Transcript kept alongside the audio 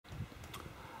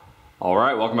All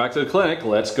right, welcome back to the clinic.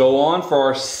 Let's go on for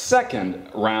our second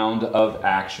round of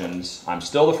actions. I'm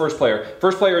still the first player.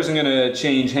 First player isn't going to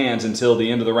change hands until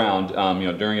the end of the round,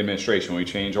 during administration when we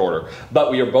change order. But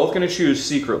we are both going to choose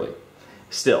secretly.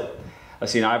 Still.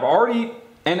 Let's see, now I've already,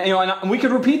 and we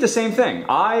could repeat the same thing.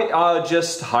 I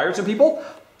just hired some people.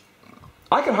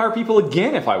 I could hire people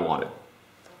again if I wanted.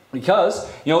 Because,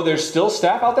 there's still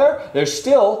staff out there. There's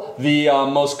still the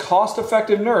most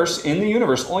cost-effective nurse in the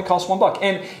universe. Only costs $1.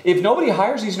 And if nobody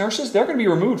hires these nurses, they're going to be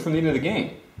removed from the end of the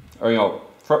game. Or,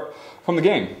 from the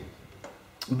game.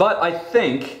 But I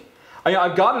think,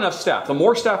 I've got enough staff. The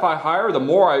more staff I hire, the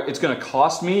more it's going to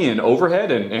cost me in overhead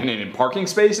and in parking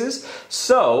spaces.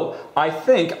 So, I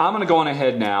think I'm going to go on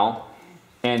ahead now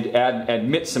and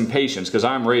admit some patients because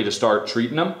I'm ready to start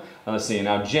treating them. Let's see,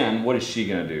 now Jen, what is she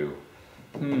going to do?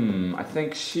 I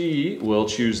think she will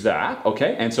choose that.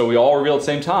 Okay, and so we all reveal at the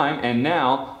same time, and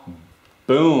now,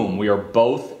 boom, we are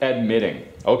both admitting.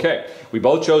 Okay, we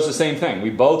both chose the same thing. We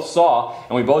both saw,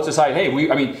 and we both decided, hey,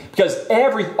 because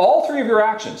all three of your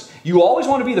actions, you always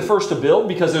want to be the first to build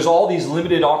because there's all these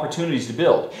limited opportunities to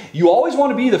build. You always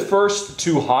want to be the first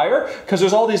to hire because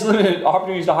there's all these limited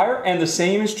opportunities to hire, and the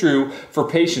same is true for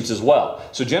patients as well.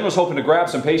 So Jen was hoping to grab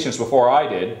some patients before I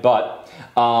did, but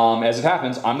as it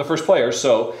happens, I'm the first player,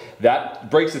 so that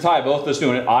breaks the tie. Both of us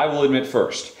doing it. I will admit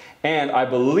first. And I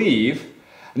believe,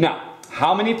 now,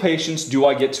 how many patients do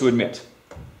I get to admit?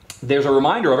 There's a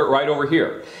reminder of it right over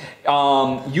here.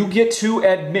 You get to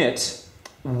admit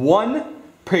one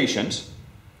patient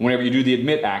whenever you do the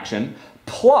admit action,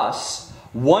 plus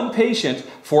one patient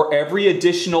for every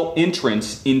additional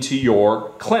entrance into your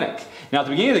clinic. Now, at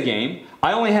the beginning of the game,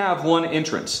 I only have one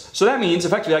entrance. So that means,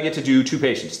 effectively, I get to do two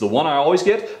patients. The one I always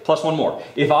get, plus one more.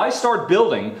 If I start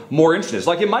building more entrances,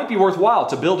 like it might be worthwhile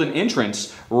to build an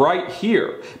entrance right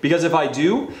here. Because if I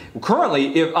do,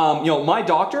 currently, if my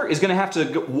doctor is going to have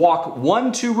to walk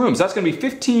 1-2 rooms. That's going to be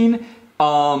 15,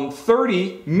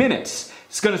 30 minutes.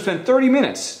 It's going to spend 30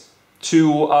 minutes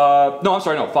to,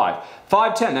 5.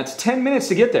 5, 10, that's 10 minutes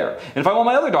to get there. And if I want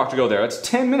my other doctor to go there, that's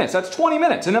 10 minutes, that's 20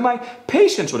 minutes. And then my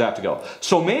patients would have to go.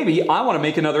 So maybe I want to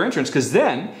make another entrance because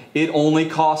then it only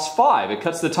costs 5. It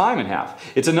cuts the time in half.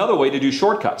 It's another way to do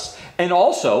shortcuts. And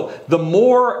also, the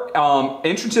more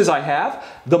entrances I have,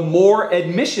 the more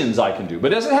admissions I can do.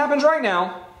 But as it happens right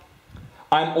now,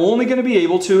 I'm only going to be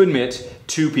able to admit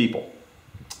 2 people.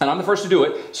 And I'm the first to do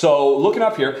it. So looking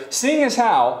up here, seeing as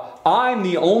how I'm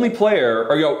the only player,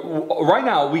 right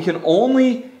now we can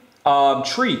only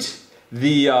treat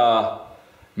the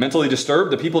mentally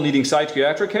disturbed, the people needing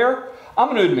psychiatric care. I'm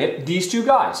going to admit these 2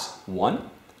 guys.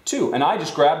 1, 2. And I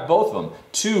just grabbed both of them.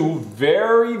 2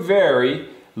 very, very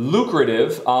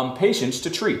lucrative patients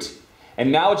to treat.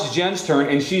 And now it's Jen's turn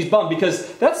and she's bummed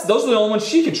because those are the only ones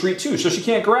she can treat too, so she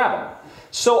can't grab them.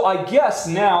 So I guess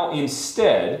now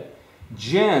instead,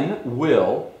 Jen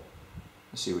will,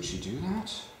 let's see, would she do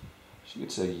that? She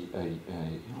gets there's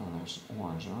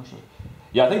orange.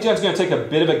 Yeah, I think Jen's going to take a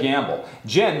bit of a gamble.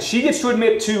 Jen, she gets to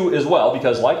admit 2 as well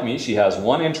because like me, she has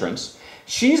 1 entrance.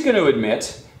 She's going to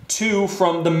admit 2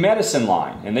 from the medicine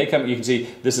line. And they come, you can see,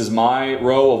 this is my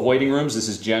row of waiting rooms. This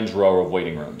is Jen's row of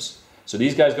waiting rooms. So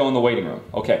these guys go in the waiting room.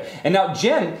 Okay. And now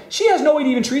Jen, she has no way to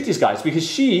even treat these guys because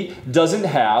she doesn't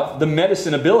have the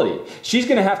medicine ability. She's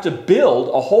going to have to build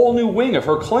a whole new wing of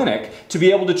her clinic to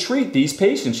be able to treat these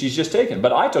patients she's just taken.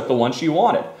 But I took the one she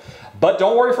wanted. But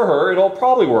don't worry for her. It'll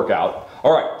probably work out.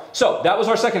 All right. So that was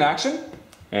our second action.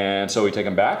 And so we take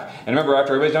them back. And remember,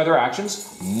 after everybody's done their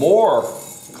actions, more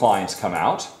clients come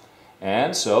out.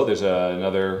 And so there's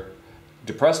another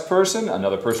depressed person,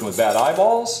 another person with bad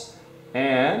eyeballs,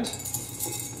 and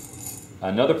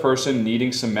another person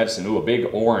needing some medicine. Ooh, a big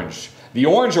orange. The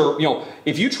orange are,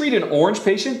 if you treat an orange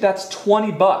patient, that's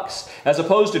 $20, as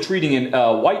opposed to treating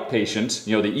a white patient,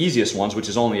 the easiest ones, which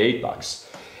is only $8.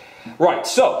 Right,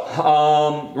 so,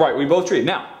 we both treat.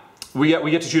 Now, we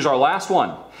get to choose our last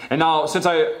one. And now, since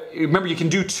remember you can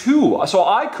do 2, so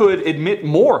I could admit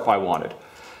more if I wanted.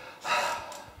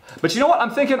 But you know what,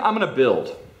 I'm thinking I'm going to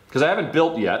build, because I haven't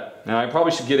built yet, and I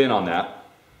probably should get in on that.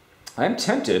 I am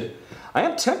tempted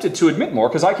to admit more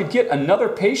because I could get another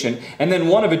patient and then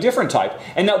one of a different type.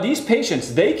 And now these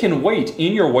patients, they can wait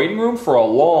in your waiting room for a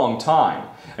long time.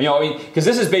 Because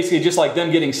this is basically just like them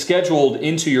getting scheduled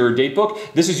into your date book.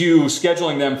 This is you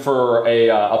scheduling them for a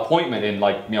appointment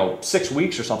in 6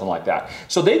 weeks or something like that.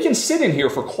 So they can sit in here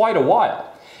for quite a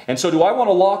while. And so do I want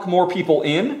to lock more people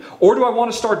in or do I want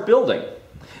to start building?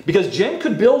 Because Jen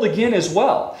could build again as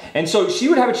well. And so she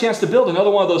would have a chance to build another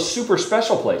one of those super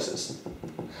special places.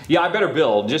 Yeah, I better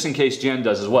build just in case Jen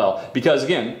does as well. Because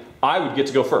again, I would get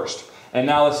to go first. And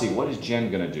now let's see, what is Jen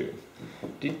going to do?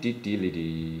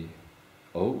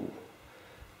 Oh,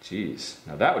 geez.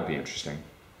 Now that would be interesting.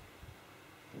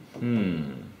 What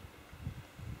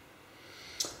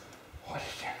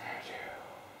can I do?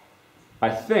 I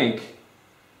think,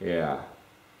 yeah.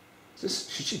 Should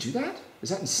she do that? Is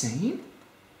that insane?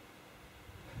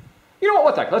 You know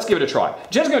what the heck, let's give it a try.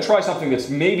 Jen's gonna try something that's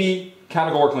maybe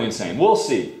categorically insane. We'll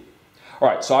see. All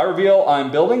right, so I reveal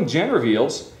I'm building. Jen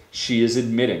reveals she is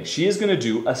admitting. She is gonna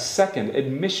do a second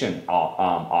admission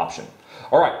option.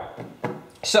 All right,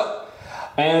 so,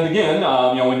 and again, you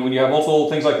know, when you have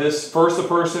multiple things like this, first the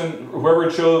person,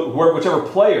 whichever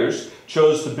players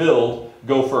chose to build,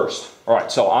 go first. All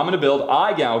right, so I'm gonna build,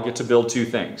 I now get to build 2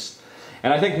 things.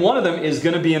 And I think one of them is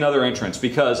going to be another entrance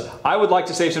because I would like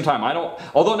to save some time.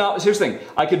 Although now, here's the thing.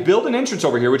 I could build an entrance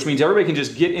over here, which means everybody can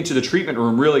just get into the treatment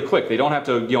room really quick. They don't have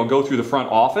to, you know, go through the front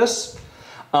office.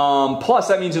 Plus,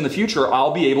 that means in the future,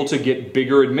 I'll be able to get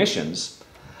bigger admissions.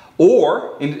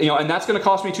 Or, you know, and that's going to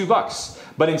cost me $2.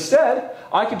 But instead,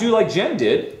 I could do like Jen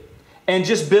did and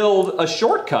just build a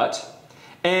shortcut.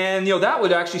 And, you know, that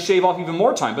would actually shave off even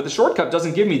more time. But the shortcut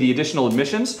doesn't give me the additional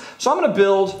admissions. So I'm going to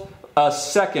build a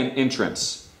second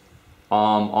entrance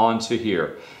onto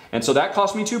here. And so that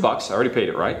cost me $2. I already paid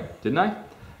it, right? Didn't I?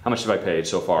 How much have I paid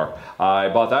so far? I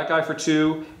bought that guy for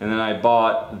 2, and then I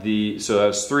bought the, so that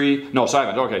was 3. No, so I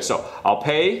haven't. Okay, so I'll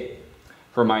pay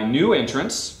for my new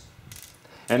entrance.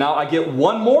 And now I get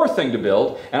one more thing to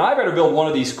build, and I better build one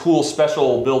of these cool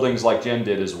special buildings like Jen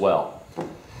did as well.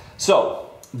 So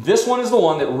this one is the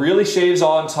one that really shaves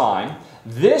on time.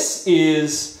 This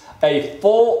is a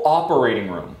full operating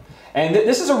room. And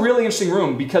this is a really interesting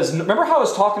room because remember how I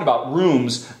was talking about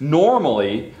rooms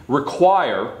normally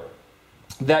require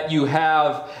that you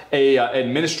have a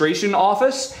administration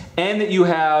office and that you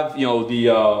have, you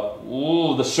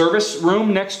know, the service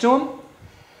room next to them.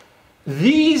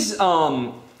 These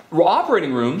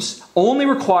operating rooms only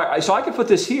require, so I could put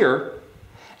this here,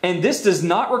 and this does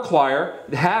not require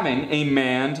having a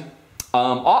manned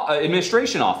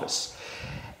administration office.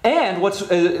 And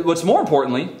what's more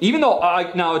importantly, even though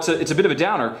now it's a bit of a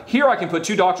downer, here I can put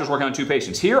 2 doctors working on 2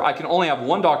 patients. Here I can only have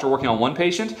 1 doctor working on 1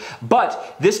 patient,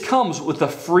 but this comes with a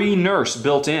free nurse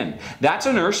built in. That's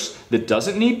a nurse that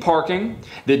doesn't need parking,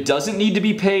 that doesn't need to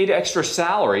be paid extra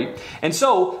salary, and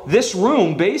so this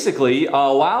room basically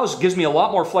gives me a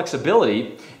lot more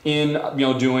flexibility in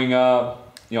doing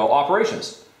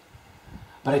operations.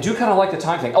 But I do kind of like the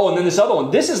time thing. Oh, and then this other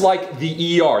one. This is like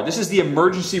the ER. This is the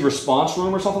emergency response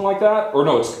room or something like that. Or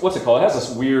no, what's it called? It has this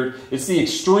weird, it's the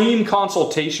Extreme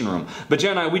Consultation room. But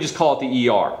Jen and I, we just call it the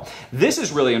ER. This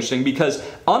is really interesting because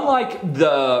unlike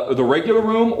the regular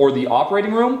room or the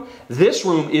operating room, this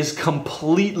room is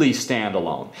completely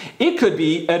standalone. It could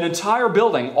be an entire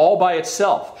building all by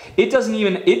itself. It doesn't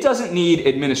need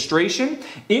administration.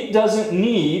 It doesn't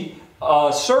need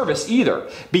service either,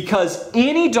 because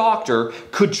any doctor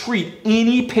could treat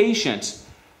any patient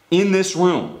in this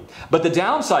room. But the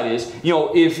downside is,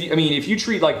 if you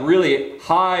treat like really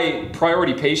high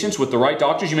priority patients with the right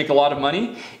doctors, you make a lot of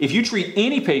money. If you treat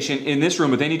any patient in this room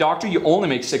with any doctor, you only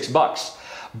make $6.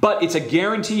 But it's a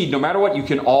guaranteed, no matter what, you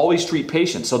can always treat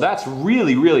patients. So that's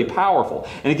really, really powerful.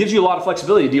 And it gives you a lot of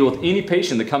flexibility to deal with any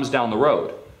patient that comes down the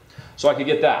road. So I could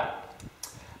get that.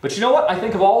 But you know what? I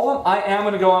think of all of them, I'm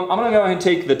going to go ahead and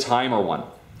take the timer one.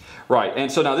 Right,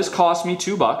 and so now this cost me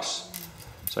 $2.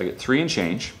 So I get 3 and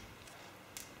change.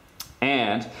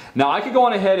 And now I could go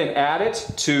on ahead and add it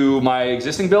to my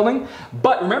existing building.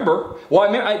 But remember,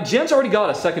 Jen's already got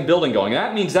a second building going.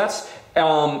 That means that's,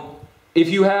 if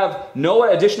you have no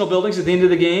additional buildings at the end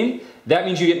of the game, that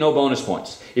means you get no bonus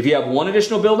points. If you have 1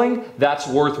 additional building, that's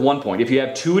worth 1 point. If you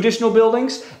have 2 additional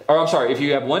buildings, if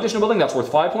you have 1 additional building, that's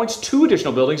worth 5 points. 2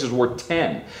 additional buildings is worth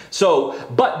 10. So,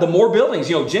 but the more buildings,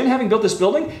 Jen having built this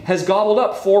building has gobbled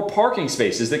up 4 parking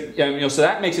spaces. So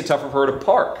that makes it tougher for her to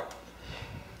park.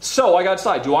 So I got to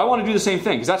decide, do I want to do the same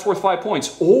thing? Because that's worth 5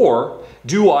 points. Or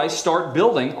do I start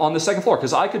building on the second floor?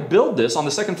 Because I could build this on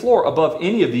the second floor above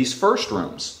any of these first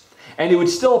rooms. And it would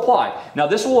still apply. Now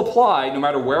this will apply no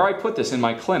matter where I put this in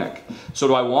my clinic. So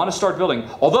do I want to start building?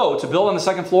 Although to build on the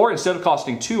second floor, instead of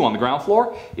costing 2 on the ground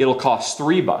floor, it'll cost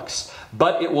 $3.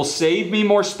 But it will save me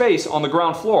more space on the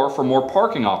ground floor for more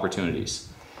parking opportunities.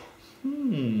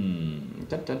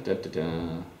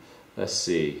 Let's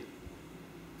see.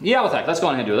 Yeah, with that, let's go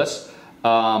ahead and do it. Let's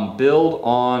build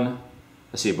on,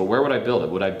 let's see, but where would I build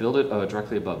it? Would I build it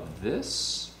directly above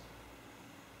this?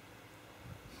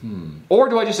 Or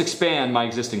do I just expand my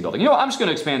existing building? I'm just going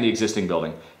to expand the existing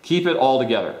building. Keep it all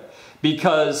together.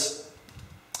 Because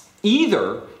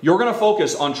Either you're going to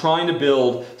focus on trying to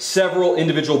build several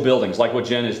individual buildings like what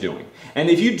Jen is doing. And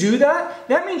if you do that,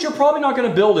 that means you're probably not going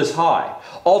to build as high.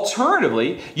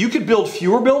 Alternatively, you could build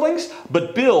fewer buildings,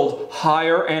 but build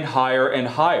higher and higher and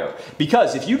higher.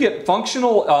 Because if you get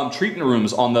functional treatment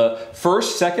rooms on the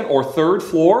first, second, or third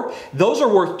floor, those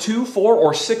are worth 2, 4,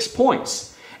 or 6 points.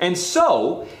 And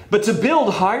so, but to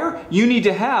build higher, you need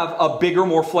to have a bigger,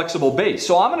 more flexible base.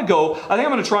 So I think I'm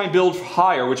going to try and build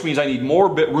higher, which means I need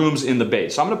more rooms in the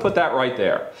base. So I'm going to put that right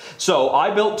there. So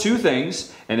I built 2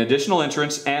 things, an additional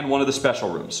entrance and one of the special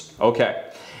rooms.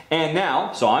 Okay. And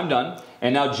now, so I'm done.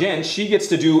 And now Jen, she gets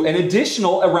to do an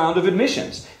additional round of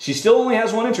admissions. She still only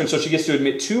has 1 entrance, so she gets to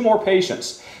admit 2 more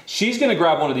patients. She's going to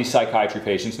grab one of these psychiatry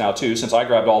patients now too, since I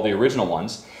grabbed all the original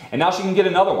ones. And now she can get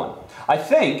another one. I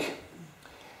think...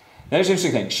 Now here's the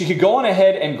interesting thing. She could go on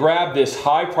ahead and grab this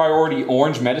high priority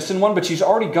orange medicine one, but she's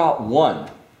already got 1.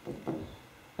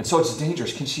 And so it's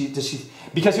dangerous.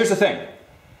 Because here's the thing.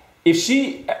 If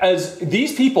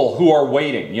these people who are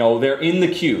waiting, they're in the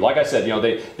queue. Like I said,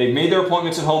 they've made their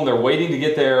appointments at home. They're waiting to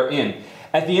get there in.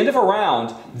 At the end of a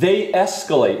round, they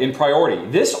escalate in priority.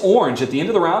 This orange at the end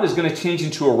of the round is going to change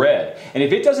into a red. And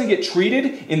if it doesn't get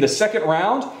treated in the second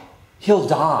round, he'll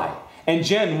die. And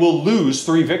Jen will lose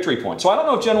 3 victory points. So I don't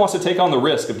know if Jen wants to take on the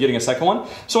risk of getting a second one.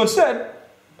 So instead,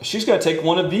 she's going to take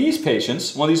one of these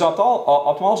patients, one of these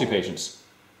ophthalmology patients,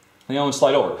 and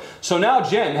slide over. So now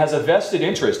Jen has a vested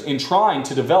interest in trying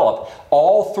to develop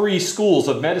all 3 schools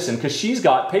of medicine because she's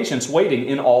got patients waiting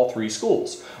in all 3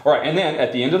 schools. All right, and then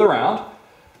at the end of the round,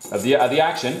 of the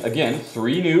action, again,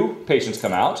 3 new patients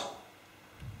come out.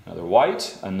 Another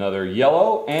white, another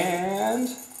yellow, and...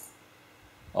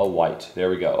 a white. There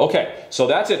we go. Okay, so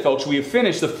that's it, folks. We have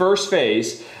finished the first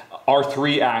phase, our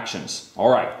 3 actions. All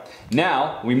right,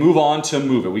 now we move on to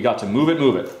move it. We got to move it,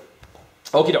 move it.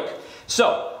 Okie doke.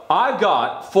 So I've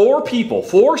got 4 people,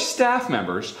 4 staff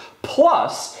members,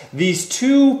 plus these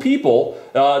 2 people,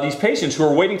 these patients who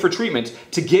are waiting for treatment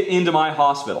to get into my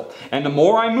hospital. And the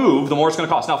more I move, the more it's going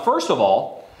to cost. Now, first of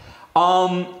all,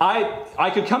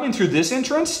 I could come in through this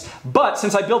entrance, but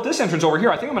since I built this entrance over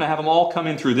here, I think I'm going to have them all come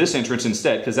in through this entrance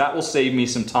instead, because that will save me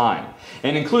some time.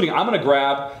 And including, I'm going to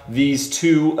grab these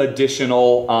 2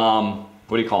 additional,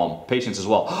 what do you call them, patients as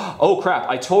well. Oh crap,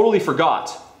 I totally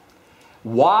forgot.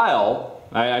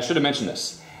 I should have mentioned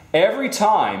this. Every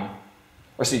time,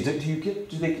 or see,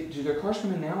 do their cars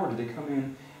come in now, or do they come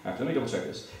in? Let me double check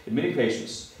this. Admitting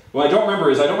patients. What I don't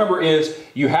remember is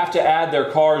you have to add their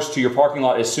cars to your parking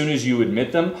lot as soon as you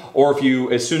admit them, or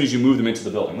as soon as you move them into the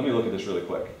building. Let me look at this really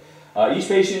quick. Each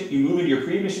patient you move into your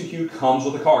pre-admission queue comes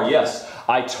with a car. Yes,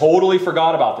 I totally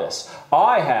forgot about this.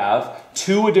 I have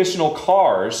 2 additional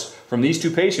cars from these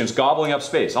 2 patients gobbling up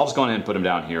space. I'll just go ahead and put them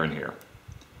down here and here.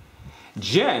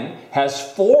 Jen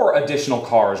has 4 additional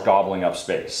cars gobbling up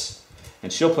space.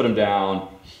 And she'll put them down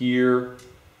here,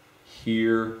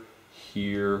 here,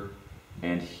 here,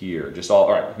 and here, just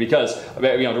all right, because to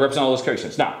represent all those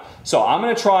patients. Now, so I'm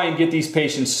going to try and get these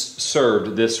patients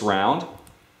served this round.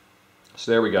 So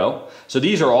there we go. So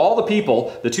these are all the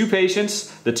people, the 2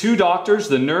 patients, the 2 doctors,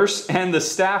 the nurse, and the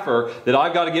staffer that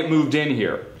I've got to get moved in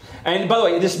here. And by the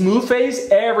way, this move phase,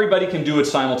 everybody can do it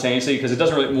simultaneously because it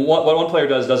doesn't really, what one player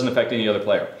does doesn't affect any other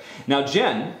player. Now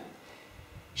Jen,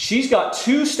 she's got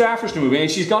 2 staffers to move in,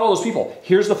 and she's got all those people.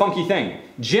 Here's the funky thing.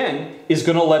 Jen is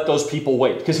going to let those people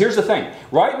wait. Because here's the thing.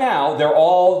 Right now, they're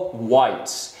all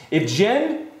whites. If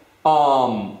Jen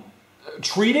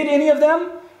treated any of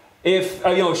them, if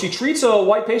she treats a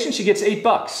white patient, she gets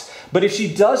 $8. But if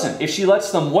she doesn't, if she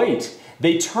lets them wait,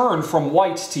 they turn from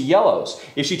whites to yellows.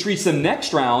 If she treats them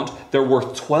next round, they're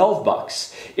worth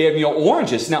 $12. If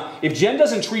oranges. Now, if Jen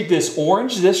doesn't treat this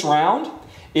orange this round,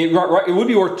 it would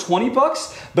be worth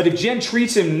 $20, but if Jen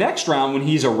treats him next round when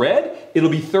he's a red, it'll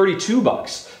be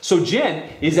 $32. So Jen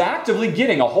is actively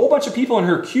getting a whole bunch of people in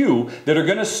her queue that are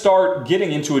going to start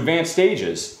getting into advanced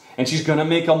stages, and she's going to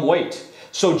make them wait.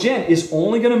 So Jen is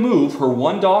only going to move her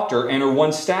 1 doctor and her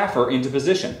 1 staffer into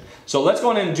position. So let's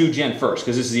go ahead and do Jen first,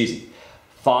 because this is easy.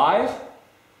 5,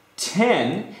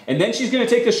 10, and then she's going to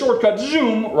take the shortcut,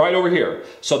 zoom, right over here.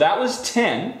 So that was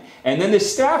 10, and then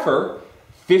this staffer,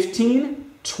 15,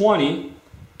 20,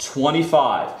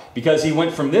 25, because he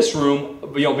went from this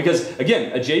room, because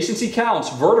again, adjacency counts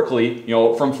vertically,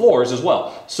 from floors as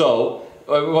well. So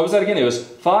what was that again? It was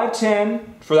 5,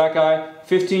 10 for that guy,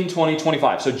 15, 20,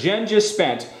 25. So Jen just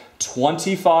spent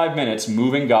 25 minutes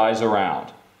moving guys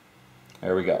around.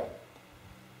 There we go.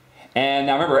 And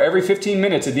now remember, every 15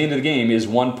 minutes at the end of the game is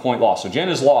 1 point lost. So Jen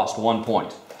has lost 1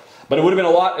 point. But it would have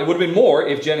been it would have been more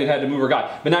if Jen had had to move her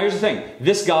guy. But now here's the thing.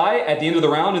 This guy at the end of the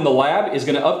round in the lab is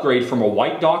going to upgrade from a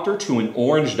white doctor to an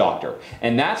orange doctor.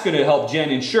 And that's going to help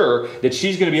Jen ensure that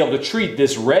she's going to be able to treat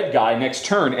this red guy next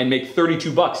turn and make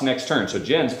 32 bucks next turn. So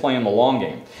Jen's playing the long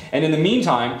game. And in the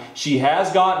meantime, she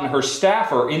has gotten her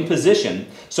staffer in position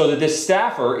so that this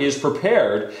staffer is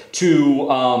prepared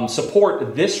to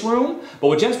support this room. But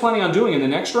what Jen's planning on doing in the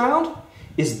next round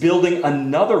is building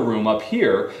another room up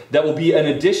here that will be an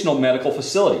additional medical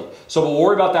facility. So we'll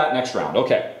worry about that next round.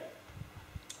 Okay.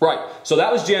 Right. So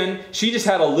that was Jen. She just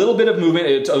had a little bit of movement.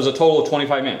 It was a total of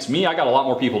 25 minutes. Me, I got a lot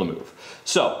more people to move.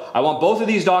 So I want both of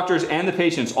these doctors and the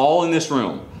patients all in this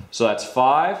room. So that's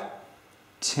 5,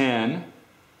 10,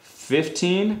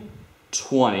 15,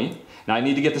 20. Now I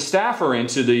need to get the staffer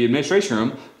into the administration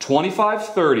room. 25,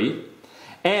 30.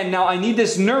 And now I need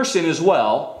this nurse in as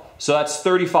well. So that's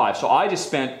 35. So I just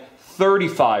spent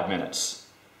 35 minutes,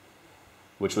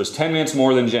 which was 10 minutes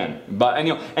more than Jen.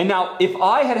 And now if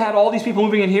I had had all these people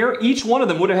moving in here, each one of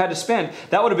them would have had to spend,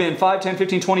 that would have been 5, 10,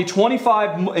 15, 20,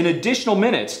 25 in additional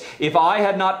minutes if I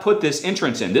had not put this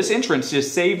entrance in. This entrance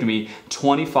just saved me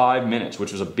 25 minutes,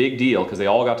 which was a big deal because they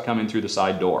all got to come in through the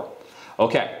side door.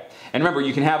 Okay. And remember,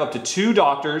 you can have up to 2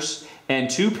 doctors and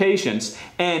 2 patients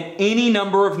and any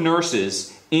number of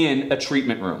nurses in a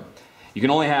treatment room. You can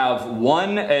only have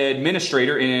 1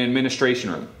 administrator in an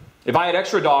administration room. If I had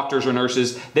extra doctors or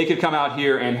nurses, they could come out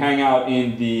here and hang out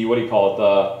in the, what do you call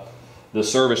it, the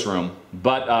service room.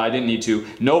 But I didn't need to.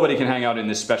 Nobody can hang out in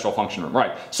this special function room.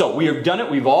 Right. So we have done it.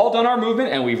 We've all done our movement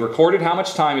and we've recorded how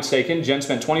much time it's taken. Jen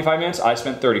spent 25 minutes. I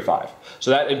spent 35.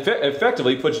 So that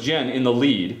effectively puts Jen in the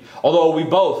lead. Although we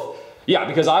both, yeah,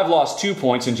 because I've lost 2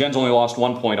 points and Jen's only lost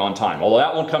 1 point on time. Although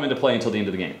that won't come into play until the end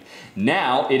of the game.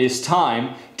 Now it is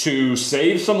time to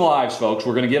save some lives, folks.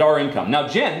 We're going to get our income. Now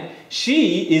Jen,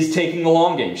 she is taking the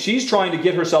long game. She's trying to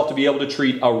get herself to be able to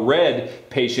treat a red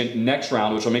patient next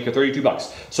round, which will make her 32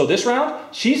 bucks. So this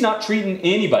round, she's not treating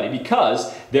anybody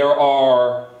because there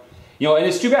are, and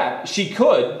it's too bad. She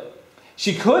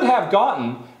could have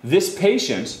gotten this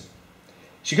patient.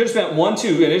 She could have spent 1, 2,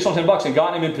 an additional 10 bucks and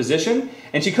gotten him in position,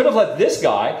 and she could have let this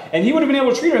guy, and he would have been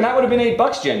able to treat her, and that would have been 8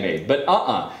 bucks Jen made. But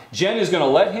Jen is going to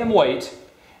let him wait,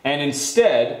 and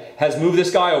instead has moved this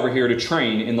guy over here to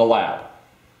train in the lab.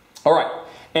 All right,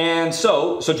 and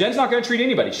so Jen's not going to treat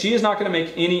anybody. She is not going to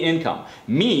make any income.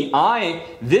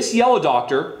 This yellow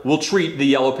doctor will treat the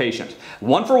yellow patient.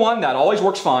 1 for 1, that always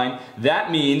works fine.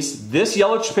 That means this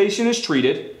yellow patient is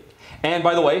treated, and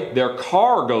by the way, their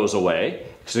car goes away,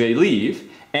 so they leave.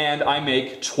 And I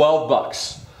make 12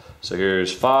 bucks. So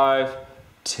here's 5,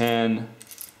 10,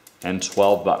 and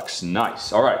 12 bucks.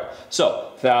 Nice. All right.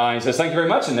 So he says, thank you very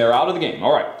much, and they're out of the game.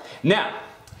 All right. Now,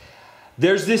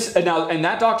 there's this, and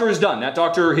that doctor is done. That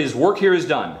doctor, his work here is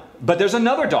done. But there's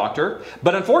another doctor,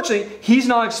 but unfortunately, he's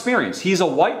not experienced. He's a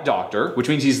white doctor, which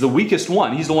means he's the weakest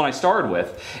one. He's the one I started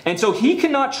with. And so he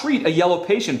cannot treat a yellow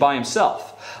patient by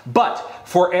himself. But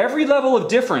for every level of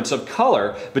difference of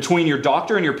color between your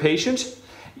doctor and your patient,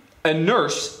 a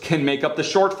nurse can make up the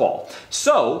shortfall.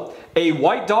 So a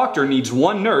white doctor needs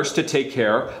 1 nurse to take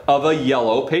care of a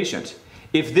yellow patient.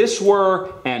 If this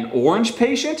were an orange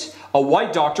patient, a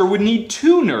white doctor would need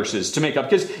 2 nurses to make up,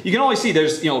 because you can only see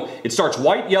there's, it starts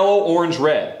white, yellow, orange,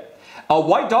 red. A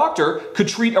white doctor could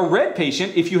treat a red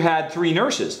patient if you had 3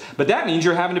 nurses, but that means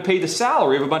you're having to pay the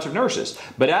salary of a bunch of nurses.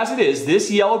 But as it is,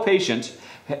 this yellow patient,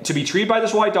 to be treated by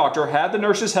this white doctor, had the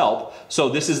nurse's help, so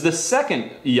this is the 2nd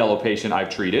yellow patient I've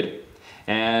treated,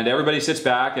 and everybody sits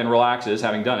back and relaxes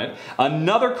having done it.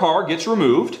 Another car gets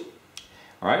removed.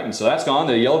 All right, and so that's gone.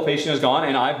 The yellow patient is gone,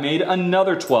 and I've made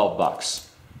another 12 bucks.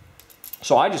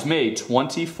 So I just made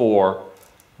 24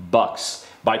 bucks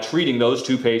by treating those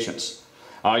 2 patients.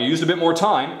 I used a bit more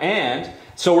time, and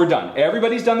so we're done.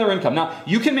 Everybody's done their income. Now,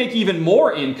 you can make even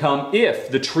more income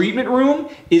if the treatment room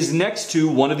is next to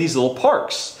one of these little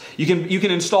parks. You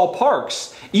can install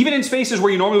parks, even in spaces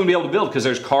where you normally wouldn't be able to build, because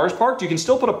there's cars parked. You can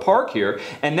still put a park here,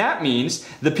 and that means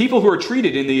the people who are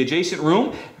treated in the adjacent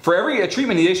room, for every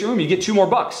treatment in the adjacent room, you get 2 more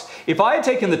bucks. If I had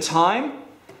taken the time,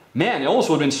 man, it almost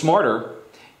would have been smarter.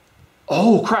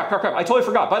 Oh, crap. I totally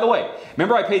forgot. By the way,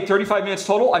 remember I paid 35 minutes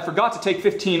total? I forgot to take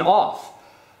 15 off.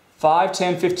 5,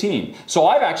 10, 15. So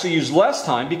I've actually used less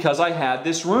time because I had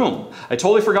this room. I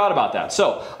totally forgot about that.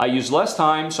 So I used less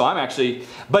time, so I'm actually,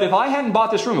 but if I hadn't bought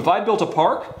this room, if I had built a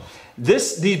park,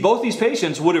 both these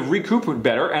patients would have recouped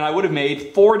better, and I would have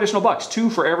made 4 additional bucks, 2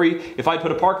 for every, if I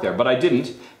put a park there. But I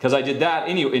didn't, because I did that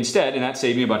instead, and that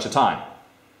saved me a bunch of time.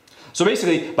 So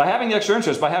basically, by having the extra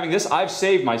interest, by having this, I've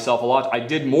saved myself a lot. I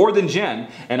did more than Jen,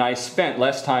 and I spent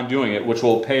less time doing it, which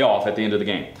will pay off at the end of the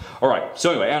game. All right,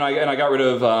 so anyway, and I got rid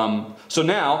of, so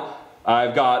now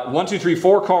I've got 1, 2, 3,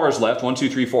 4 cars left. 1, 2,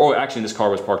 3, 4. Oh, actually, this car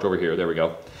was parked over here. There we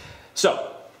go.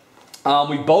 So,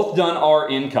 we've both done our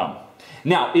income.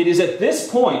 Now, it is at this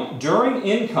point, during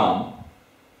income,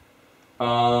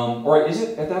 or is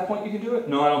it at that point you can do it?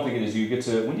 No, I don't think it is. You get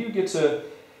to, when do you get to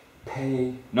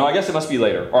pay? No, I guess it must be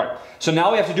later. All right, so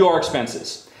now we have to do our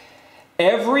expenses.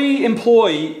 Every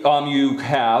employee you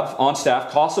have on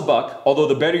staff costs $1, although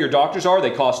the better your doctors are,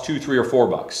 they cost $2, $3, or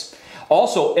 $4.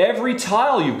 Also, every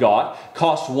tile you've got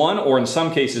costs $1, or in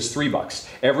some cases $3.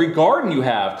 Every garden you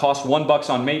have costs $1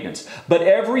 on maintenance. But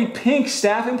every pink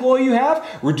staff employee you have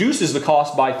reduces the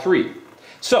cost by $3.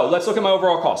 So let's look at my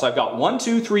overall cost. I've got 1,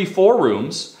 2, 3, 4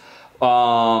 rooms,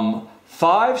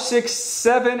 5, 6,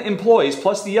 7 employees,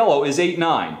 plus the yellow is 8,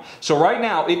 9. So right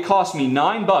now it costs me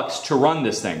 $9 to run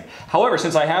this thing. However,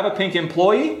 since I have a pink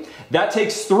employee, that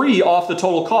takes 3 off the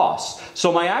total cost.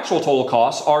 So my actual total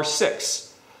costs are 6.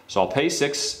 So I'll pay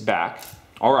 6 back.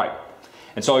 All right.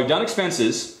 And so I've done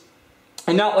expenses.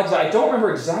 And now, like I said, I don't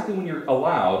remember exactly when you're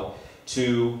allowed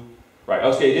to, right,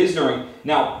 okay, it is during,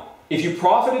 now, if you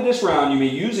profited this round, you may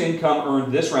use income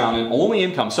earned this round and only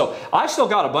income. So I've still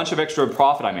got a bunch of extra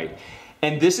profit I made.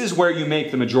 And this is where you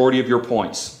make the majority of your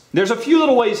points. There's a few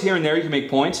little ways here and there you can make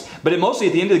points, but mostly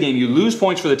at the end of the game, you lose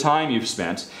points for the time you've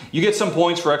spent. You get some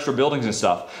points for extra buildings and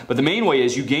stuff. But the main way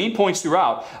is you gain points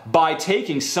throughout by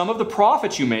taking some of the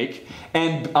profits you make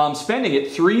and spending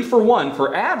it 3 for 1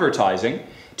 for advertising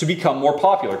to become more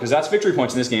popular, because that's victory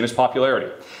points in this game, is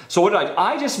popularity. So what did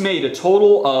I just made a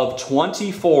total of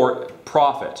 24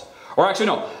 profit. Or actually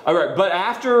no, all right, but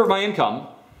after my income,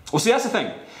 well see that's the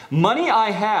thing. Money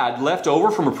I had left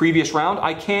over from a previous round,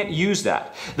 I can't use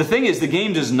that. The thing is, the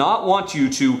game does not want you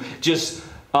to just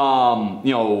build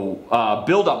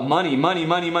up money, and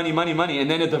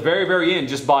then at the very, very end,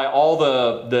 just buy all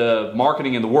the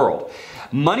marketing in the world.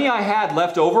 Money I had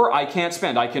left over, I can't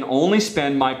spend. I can only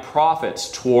spend my profits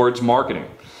towards marketing.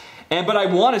 But I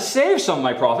want to save some of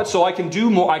my profits so I can do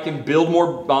more. I can build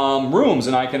more rooms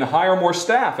and I can hire more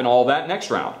staff and all that next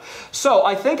round. So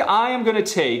I think I am going to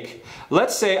take,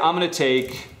 let's say I'm going to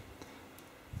take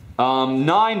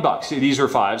 $9. These are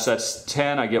 5, so that's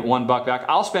 10. I get $1 back.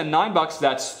 I'll spend $9.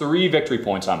 That's 3 victory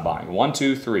points I'm buying. 1,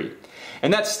 2, 3.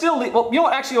 And that's still, well, you know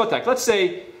what, actually what the heck, let's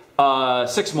say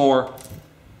 6 more,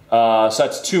 so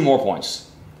that's 2 more points.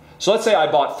 So let's say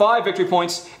I bought 5 victory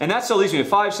points, and that still leaves me with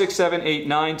 5, 6, 7, 8,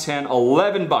 9, 10,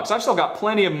 $11. I've still got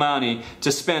plenty of money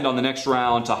to spend on the next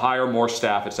round to hire more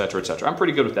staff, etc., etc. I'm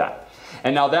pretty good with that.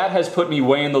 And now that has put me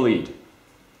way in the lead.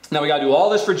 Now we got to do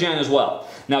all this for Jen as well.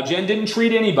 Now Jen didn't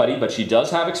treat anybody, but she does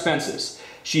have expenses.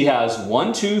 She has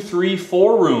 1, 2, 3,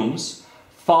 4 rooms,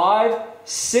 5,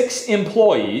 6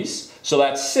 employees, so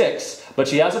that's 6, but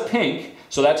she has a pink,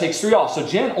 so that takes 3 off. So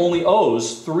Jen only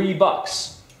owes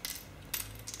 $3.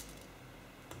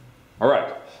 All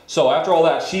right, so after all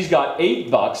that, she's got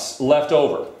 $8 left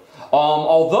over.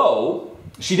 Although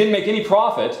she didn't make any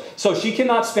profit, so she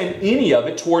cannot spend any of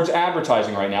it towards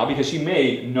advertising right now because she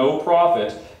made no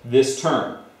profit this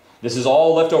turn. This is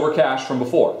all leftover cash from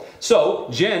before. So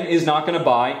Jen is not going to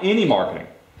buy any marketing,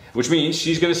 which means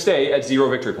she's going to stay at 0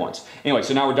 victory points. Anyway,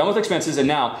 so now we're done with expenses, and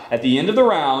now at the end of the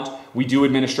round, we do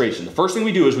administration. The first thing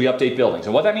we do is we update buildings.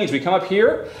 And what that means, we come up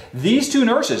here, these 2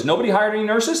 nurses, nobody hired any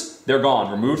nurses, they're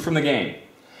gone, removed from the game.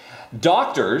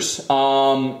 Doctors,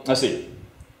 let's see.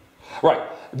 Right,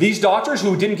 these doctors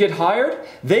who didn't get hired,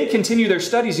 they continue their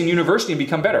studies in university and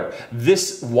become better.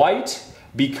 This white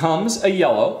becomes a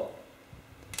yellow,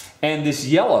 and this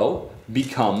yellow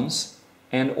becomes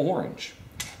an orange.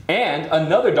 And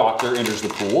another doctor enters the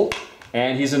pool,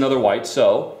 and he's another white,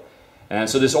 so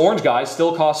this orange guy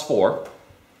still costs 4.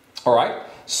 All right,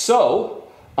 so,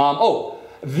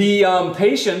 the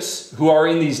patients who are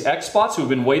in these X spots who have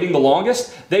been waiting the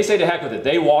longest, they say to heck with it.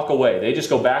 They walk away. They just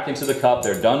go back into the cup.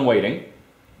 They're done waiting.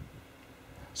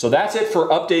 So that's it for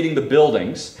updating the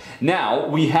buildings. Now,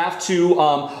 we have to,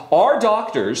 our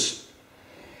doctors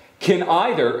can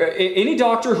either, any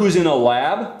doctor who's in a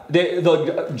lab,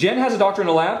 Jen has a doctor in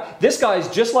a lab, this guy's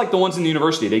just like the ones in the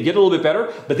university. They get a little bit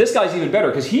better, but this guy's even better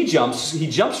because he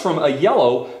jumps from a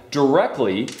yellow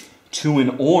directly to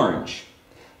an orange.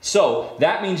 So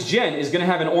that means Jen is going to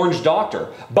have an orange doctor,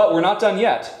 but we're not done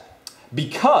yet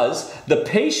because the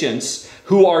patients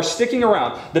who are sticking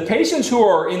around, the patients who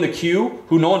are in the queue,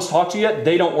 who no one's talked to yet,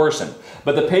 they don't worsen.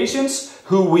 But the patients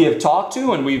who we have talked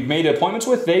to and we've made appointments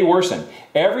with, they worsen.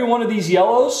 Every one of these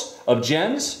yellows of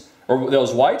Jen's, or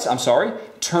those whites, I'm sorry,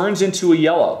 turns into a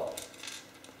yellow.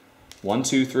 1,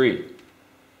 2, 3.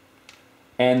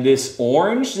 And this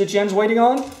orange that Jen's waiting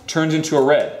on turns into a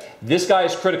red. This guy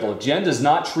is critical. If Jen does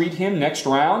not treat him next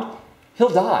round, he'll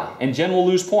die, and Jen will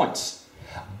lose points.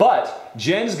 But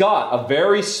Jen's got a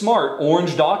very smart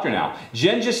orange doctor now.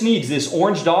 Jen just needs this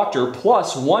orange doctor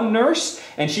plus 1 nurse,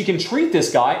 and she can treat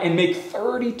this guy and make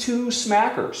 32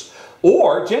 smackers.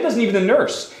 Or Jen doesn't even need a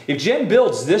nurse. If Jen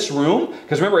builds this room,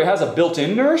 because remember it has a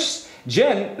built-in nurse,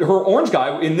 Jen, her orange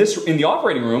guy in the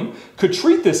operating room, could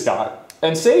treat this guy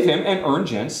and save him and earn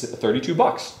Jen 32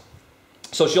 bucks.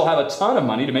 So she'll have a ton of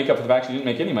money to make up for the fact she didn't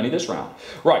make any money this round.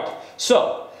 Right,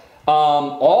 so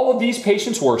all of these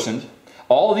patients worsened.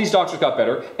 All of these doctors got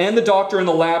better, and the doctor in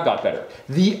the lab got better.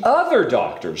 The other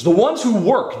doctors, the ones who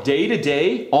work day to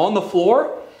day on the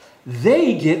floor,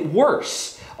 they get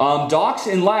worse. Docs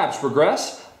in labs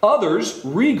progress, others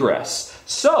regress.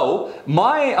 So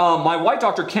my white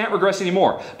doctor can't regress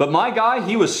anymore. But my guy,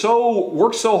 he worked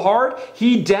so hard,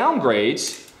 he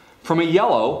downgrades from a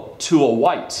yellow to a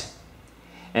white.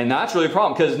 And that's really a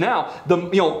problem, because now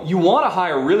you want to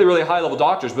hire really, really high level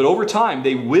doctors, but over time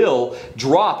they will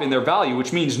drop in their value,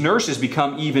 which means nurses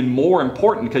become even more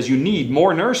important, because you need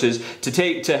more nurses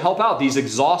to help out these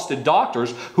exhausted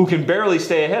doctors who can barely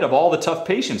stay ahead of all the tough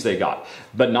patients they got.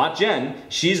 But not Jen.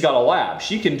 She's got a lab.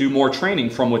 She can do more training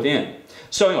from within.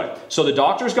 So anyway, so the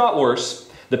doctors got worse,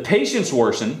 the patients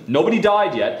worsened, nobody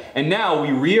died yet, and now we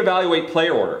reevaluate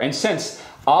player order. And since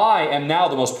I am now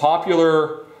the most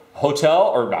popular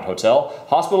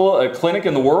hospital, clinic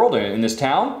in the world, in this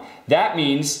town, that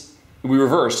means we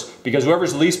reverse, because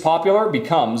whoever's least popular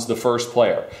becomes the first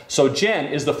player. So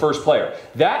Jen is the first player.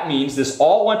 That means this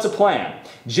all went to plan.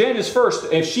 Jen is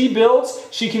first. If she builds,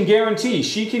 she can guarantee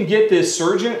she can get this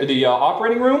surgeon, the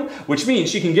operating room, which means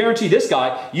she can guarantee this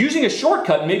guy, using a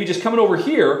shortcut and maybe just coming over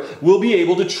here, will be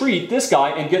able to treat this guy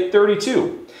and get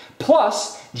 32.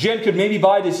 Plus, Jen could maybe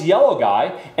buy this yellow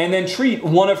guy and then treat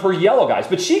one of her yellow guys.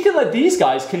 But she can let these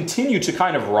guys continue to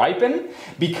kind of ripen,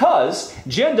 because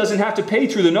Jen doesn't have to pay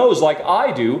through the nose like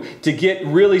I do to get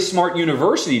really smart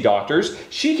university doctors.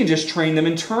 She can just train them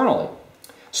internally.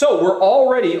 So we're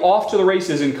already off to the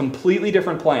races in completely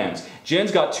different plans.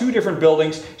 Jen's got 2 different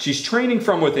buildings. She's training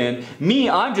from within. Me,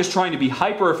 I'm just trying to be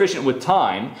hyper efficient with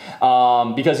time,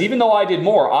 because even though I did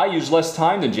more, I used less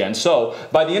time than Jen. So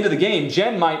by the end of the game,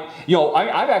 Jen might,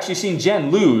 I've actually seen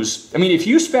Jen lose. I mean, if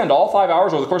you spend all 5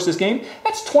 hours over the course of this game,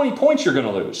 that's 20 points you're going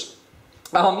to lose.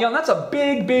 And that's a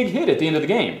big, big hit at the end of the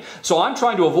game. So I'm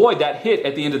trying to avoid that hit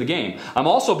at the end of the game. I'm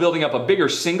also building up a bigger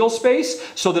single space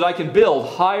so that I can build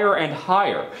higher and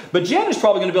higher. But Jen is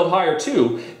probably going to build higher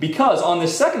too, because on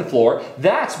this second floor,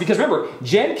 because remember,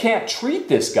 Jen can't treat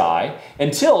this guy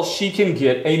until she can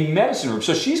get a medicine room.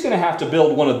 So she's going to have to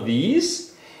build one of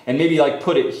these and maybe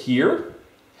put it here.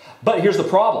 But here's the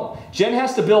problem. Jen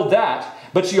has to build that,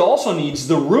 but she also needs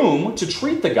the room to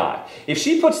treat the guy. If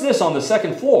she puts this on the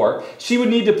second floor, she would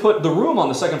need to put the room on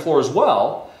the second floor as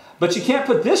well, but she can't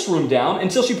put this room down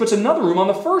until she puts another room on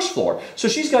the first floor. So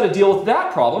she's got to deal with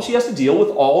that problem. She has to deal with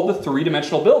all the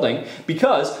 3-dimensional building,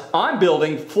 because I'm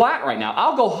building flat right now.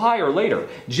 I'll go higher later.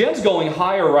 Jen's going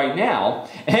higher right now,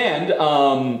 and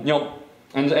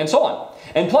and so on.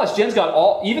 And plus, Jen's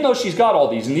got even though she's got all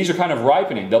these, and these are kind of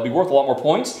ripening, they'll be worth a lot more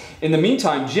points. In the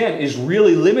meantime, Jen is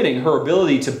really limiting her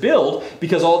ability to build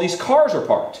because all these cars are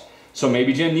parked. So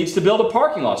maybe Jen needs to build a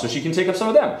parking lot so she can take up some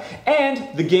of them.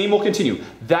 And the game will continue.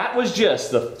 That was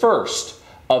just the first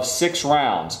of 6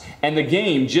 rounds. And the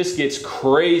game just gets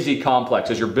crazy complex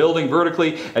as you're building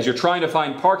vertically, as you're trying to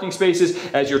find parking spaces,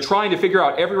 as you're trying to figure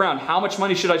out every round, how much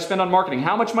money should I spend on marketing?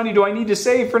 How much money do I need to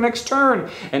save for next turn?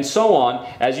 And so on,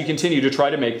 as you continue to try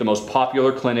to make the most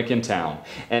popular clinic in town.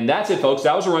 And that's it, folks.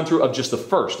 That was a run through of just the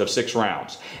first of 6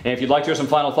 rounds. And if you'd like to hear some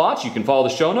final thoughts, you can follow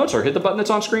the show notes or hit the button that's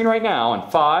on screen right now.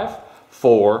 And 5,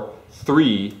 4,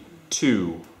 3,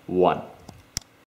 2, 1.